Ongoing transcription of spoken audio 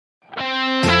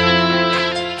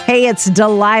Hey, it's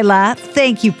Delilah.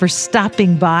 Thank you for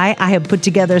stopping by. I have put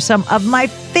together some of my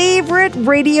favorite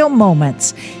radio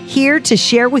moments here to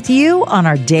share with you on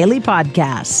our daily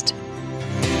podcast.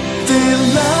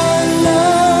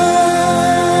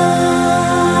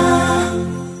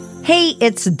 Hey,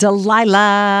 it's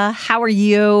Delilah. How are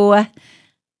you?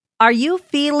 Are you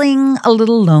feeling a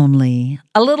little lonely,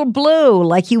 a little blue,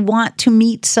 like you want to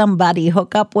meet somebody,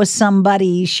 hook up with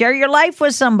somebody, share your life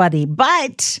with somebody,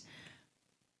 but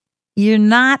you're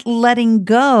not letting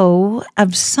go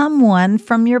of someone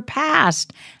from your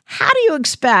past? How do you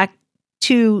expect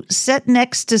to sit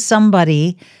next to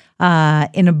somebody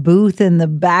in a booth in the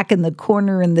back in the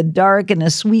corner in the dark in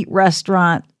a sweet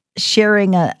restaurant,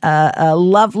 sharing a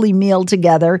lovely meal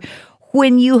together,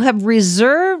 when you have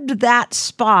reserved that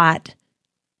spot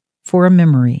for a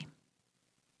memory?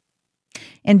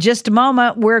 In just a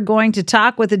moment, we're going to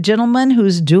talk with a gentleman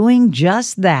who's doing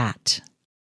just that.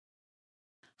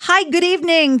 Hi, good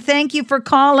evening. Thank you for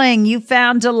calling. You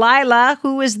found Delilah.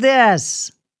 Who is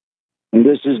this?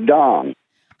 This is Don.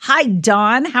 Hi,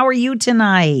 Don. How are you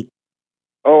tonight?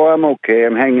 Oh, I'm okay.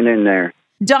 I'm hanging in there.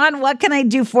 Don, what can I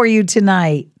do for you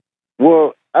tonight?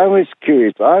 Well, I was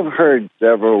curious. I've heard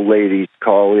several ladies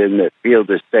call in that feel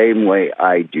the same way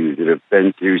I do, that have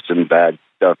been through some bad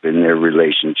stuff in their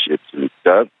relationships and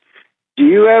stuff. Do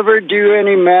you ever do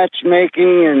any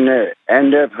matchmaking and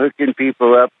end up hooking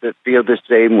people up that feel the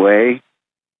same way?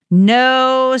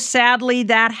 No, sadly,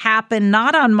 that happened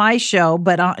not on my show,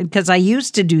 but because I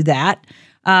used to do that,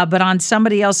 but on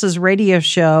somebody else's radio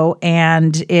show,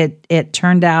 and it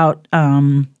turned out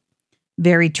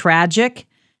very tragic.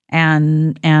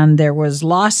 And there was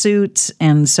lawsuits,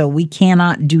 and so we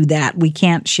cannot do that. We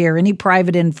can't share any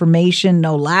private information,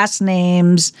 no last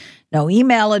names, no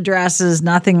email addresses,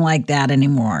 nothing like that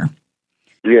anymore.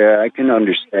 Yeah, I can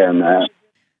understand that.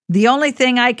 The only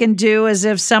thing I can do is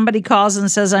if somebody calls and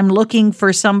says, I'm looking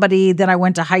for somebody that I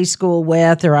went to high school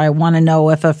with, or I want to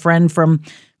know if a friend from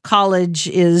college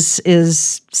is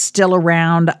still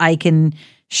around, I can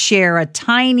share a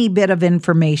tiny bit of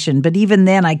information, but even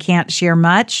then I can't share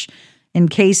much in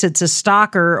case it's a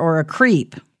stalker or a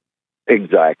creep.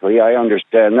 Exactly. I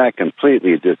understand that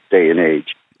completely this day and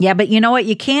age. Yeah, but you know what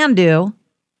you can do?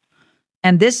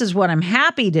 And this is what I'm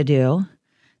happy to do.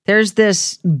 There's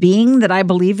this being that I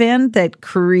believe in that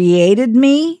created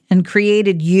me and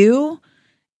created you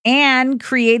and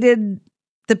created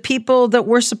the people that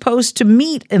we're supposed to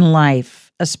meet in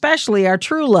life, especially our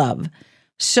true love.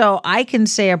 So I can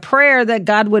say a prayer that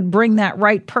God would bring that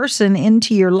right person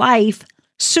into your life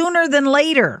sooner than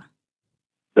later.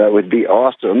 That would be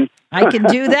awesome. I can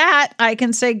do that. I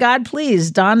can say, God, please,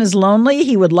 Don is lonely.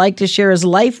 He would like to share his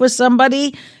life with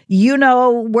somebody. You know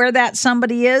where that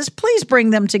somebody is. Please bring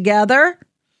them together.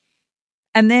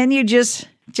 And then you just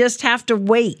have to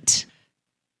wait.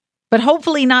 But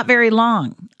hopefully not very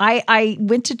long. I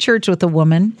went to church with a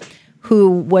woman who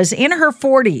was in her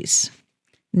 40s.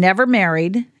 Never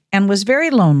married, and was very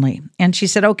lonely. And she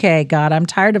said, okay, God, I'm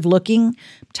tired of looking, I'm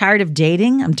tired of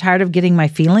dating, I'm tired of getting my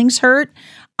feelings hurt.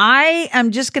 I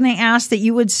am just going to ask that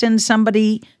you would send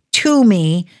somebody to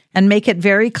me and make it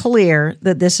very clear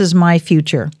that this is my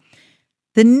future.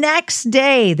 The next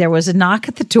day, there was a knock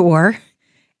at the door,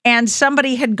 and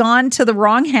somebody had gone to the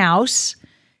wrong house.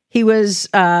 He was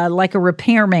like a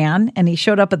repairman, and he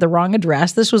showed up at the wrong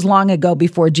address. This was long ago,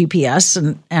 before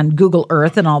GPS and Google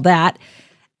Earth and all that.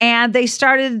 And they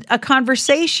started a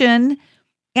conversation,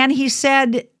 and he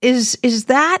said, is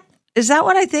that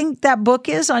what I think that book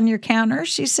is on your counter?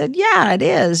 She said, yeah, it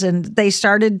is. And they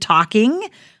started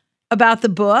talking about the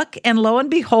book, and lo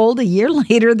and behold, a year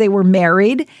later, they were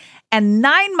married. And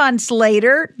 9 months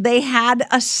later, they had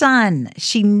a son.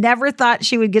 She never thought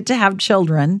she would get to have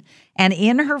children. And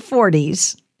in her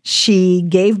 40s, she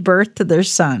gave birth to their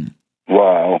son.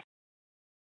 Wow.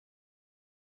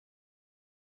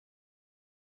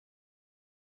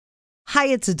 Hi,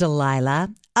 it's Delilah.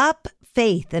 Up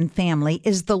Faith and Family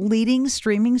is the leading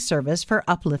streaming service for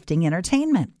uplifting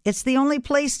entertainment. It's the only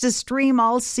place to stream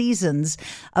all seasons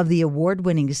of the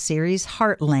award-winning series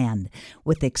Heartland,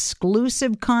 with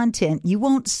exclusive content you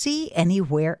won't see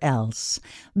anywhere else.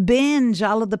 Binge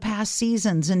all of the past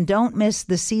seasons and don't miss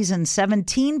the season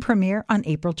 17 premiere on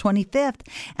April 25th,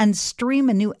 and stream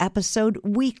a new episode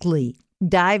weekly.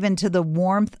 Dive into the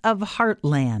warmth of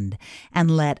Heartland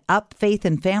and let Up Faith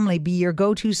and Family be your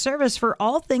go-to service for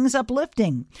all things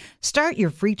uplifting. Start your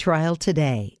free trial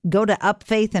today. Go to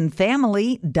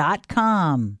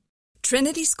upfaithandfamily.com.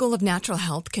 Trinity School of Natural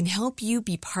Health can help you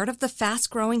be part of the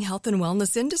fast-growing health and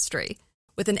wellness industry.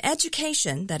 With an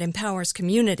education that empowers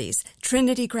communities,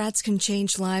 Trinity grads can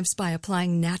change lives by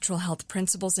applying natural health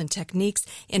principles and techniques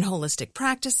in holistic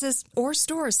practices or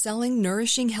stores selling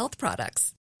nourishing health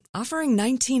products. Offering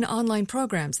 19 online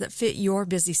programs that fit your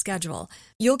busy schedule,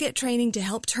 you'll get training to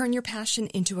help turn your passion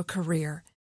into a career.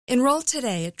 Enroll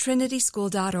today at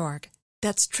trinityschool.org.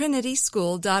 That's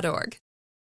trinityschool.org.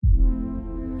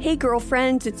 Hey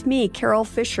girlfriends, it's me, Carol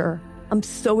Fisher. I'm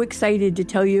so excited to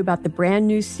tell you about the brand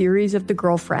new series of The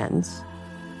Girlfriends.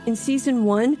 In season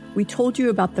 1, we told you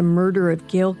about the murder of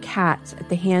Gail Katz at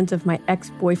the hands of my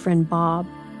ex-boyfriend Bob.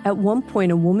 At one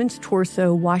point, a woman's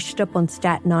torso washed up on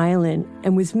Staten Island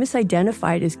and was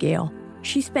misidentified as Gail.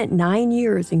 She spent 9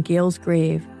 years in Gail's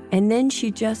grave, and then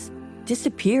she just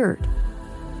disappeared.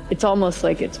 It's almost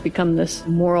like it's become this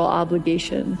moral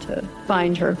obligation to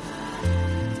find her.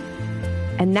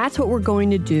 And that's what we're going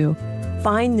to do.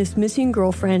 Find this missing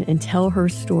girlfriend and tell her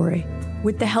story.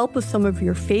 With the help of some of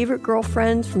your favorite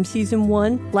girlfriends from season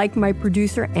 1, like my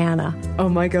producer, Anna. Oh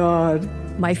my God.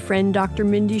 My friend, Dr.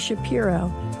 Mindy Shapiro.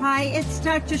 Hi, it's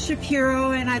Dr.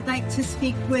 Shapiro, and I'd like to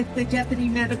speak with the Deputy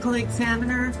Medical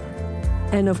Examiner.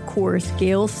 And of course,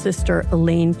 Gail's sister,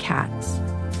 Elaine Katz.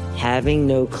 Having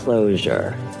no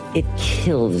closure, it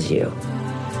kills you.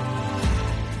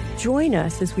 Join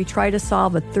us as we try to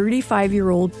solve a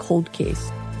 35-year-old cold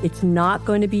case. It's not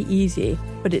going to be easy,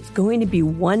 but it's going to be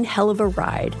one hell of a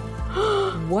ride.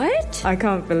 What? I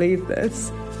can't believe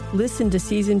this. Listen to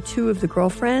season 2 of The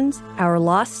Girlfriends, Our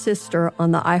Lost Sister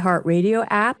on the iHeartRadio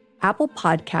app, Apple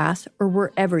Podcasts, or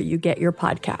wherever you get your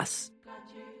podcasts.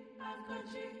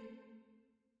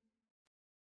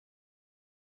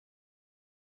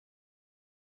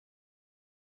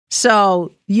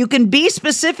 So you can be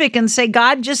specific and say,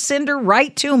 God, just send her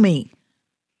right to me.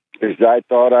 Because I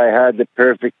thought I had the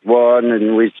perfect one,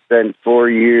 and we spent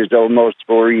 4 years, almost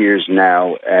 4 years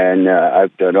now, and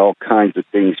I've done all kinds of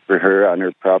things for her on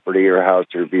her property, her house,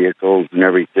 her vehicles, and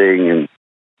everything. And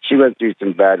she went through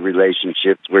some bad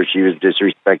relationships where she was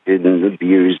disrespected and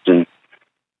abused. And,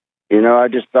 I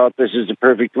just thought this is the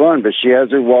perfect one. But she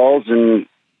has her walls, and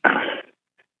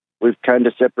we've kind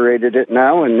of separated it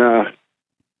now. And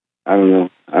I don't know.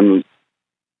 I'm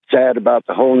sad about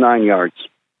the whole 9 yards.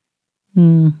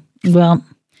 Well,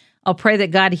 I'll pray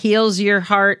that God heals your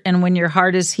heart, and when your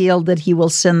heart is healed, that he will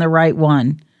send the right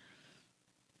one.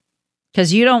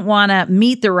 Because you don't want to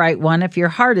meet the right one if your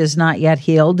heart is not yet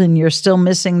healed and you're still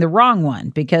missing the wrong one,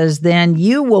 because then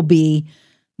you will be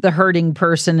the hurting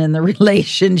person in the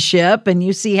relationship, and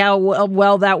you see how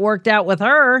well that worked out with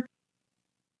her.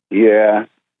 Yeah.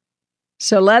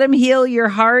 So let him heal your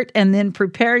heart and then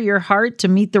prepare your heart to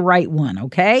meet the right one,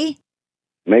 okay?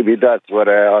 Maybe that's what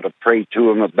I ought to pray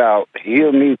to him about.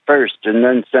 Heal me first and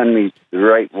then send me the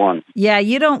right one. Yeah,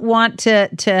 you don't want to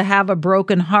have a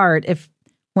broken heart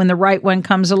when the right one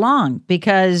comes along,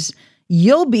 because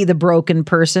you'll be the broken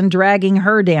person dragging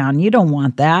her down. You don't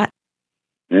want that.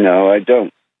 No, I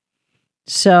don't.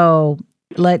 So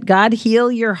let God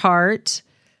heal your heart.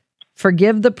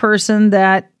 Forgive the person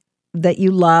that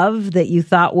you love, that you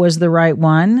thought was the right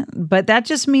one. But that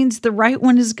just means the right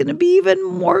one is going to be even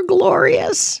more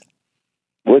glorious.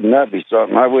 Wouldn't that be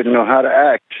something? I wouldn't know how to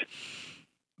act.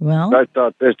 Well, I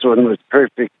thought this one was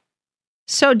perfect.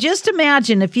 So just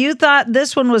imagine if you thought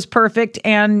this one was perfect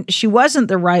and she wasn't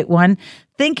the right one,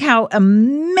 think how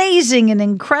amazing and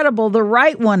incredible the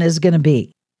right one is going to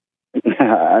be.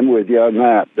 I'm with you on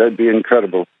that. That'd be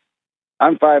incredible.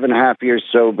 I'm 5.5 years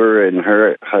sober, and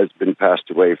her husband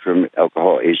passed away from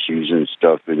alcohol issues and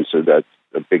stuff, and so that's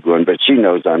a big one. But she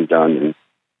knows I'm done, and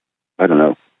I don't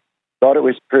know. Thought it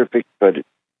was perfect, but...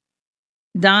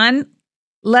 Don,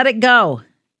 let it go.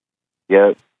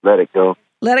 Yeah, let it go.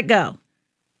 Let it go.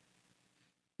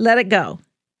 Let it go.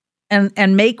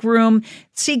 And make room.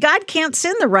 See, God can't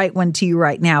send the right one to you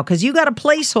right now because you got a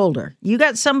placeholder. You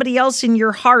got somebody else in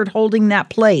your heart holding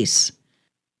that place.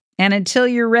 And until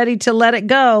you're ready to let it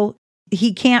go,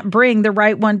 he can't bring the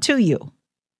right one to you.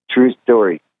 True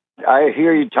story. I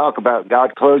hear you talk about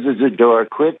God closes the door.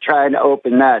 Quit trying to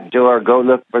open that door. Go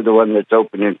look for the one that's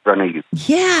open in front of you.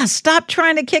 Yeah, stop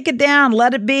trying to kick it down.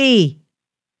 Let it be.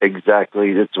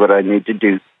 Exactly. That's what I need to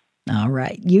do. All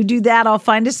right. You do that. I'll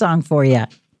find a song for you.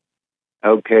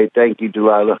 Okay. Thank you,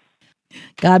 Delilah.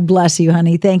 God bless you,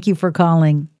 honey. Thank you for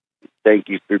calling. Thank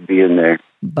you for being there.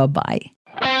 Bye-bye.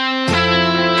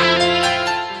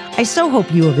 I so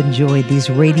hope you have enjoyed these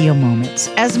radio moments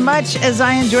as much as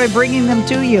I enjoy bringing them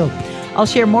to you. I'll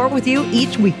share more with you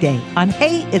each weekday on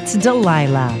Hey, It's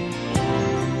Delilah.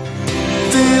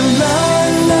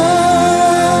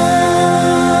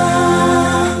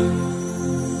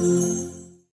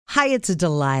 Hi, it's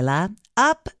Delilah.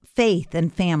 Up Faith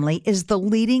and Family is the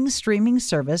leading streaming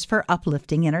service for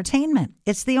uplifting entertainment.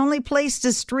 It's the only place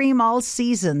to stream all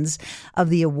seasons of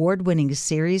the award-winning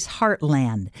series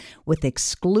Heartland, with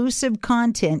exclusive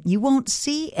content you won't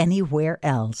see anywhere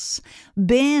else.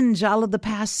 Binge all of the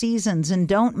past seasons and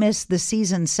don't miss the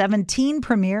season 17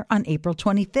 premiere on April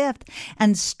 25th,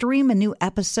 and stream a new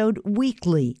episode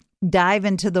weekly. Dive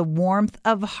into the warmth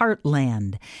of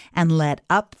Heartland and let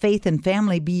Up Faith and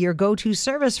Family be your go-to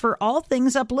service for all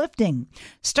things uplifting.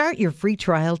 Start your free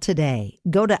trial today.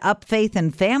 Go to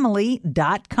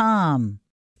upfaithandfamily.com.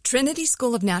 Trinity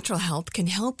School of Natural Health can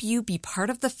help you be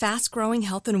part of the fast-growing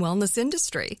health and wellness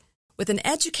industry. With an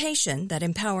education that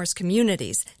empowers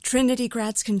communities, Trinity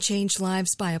grads can change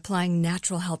lives by applying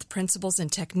natural health principles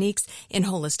and techniques in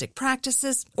holistic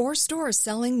practices or stores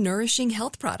selling nourishing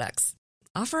health products.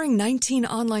 Offering 19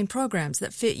 online programs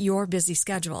that fit your busy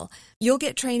schedule, you'll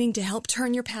get training to help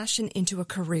turn your passion into a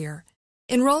career.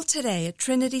 Enroll today at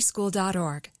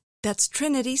trinityschool.org. That's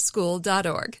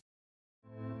trinityschool.org.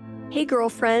 Hey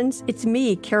girlfriends, it's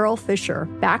me, Carol Fisher,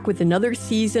 back with another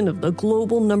season of the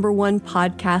global #1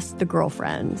 podcast, The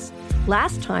Girlfriends.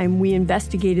 Last time, we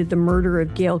investigated the murder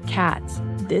of Gail Katz.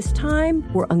 This time,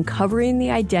 we're uncovering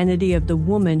the identity of the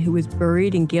woman who was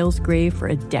buried in Gail's grave for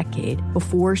a decade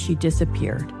before she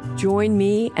disappeared. Join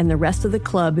me and the rest of the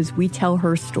club as we tell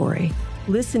her story.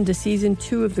 Listen to Season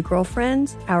 2 of The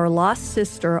Girlfriends, Our Lost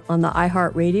Sister on the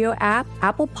iHeartRadio app,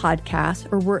 Apple Podcasts,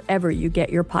 or wherever you get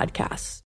your podcasts.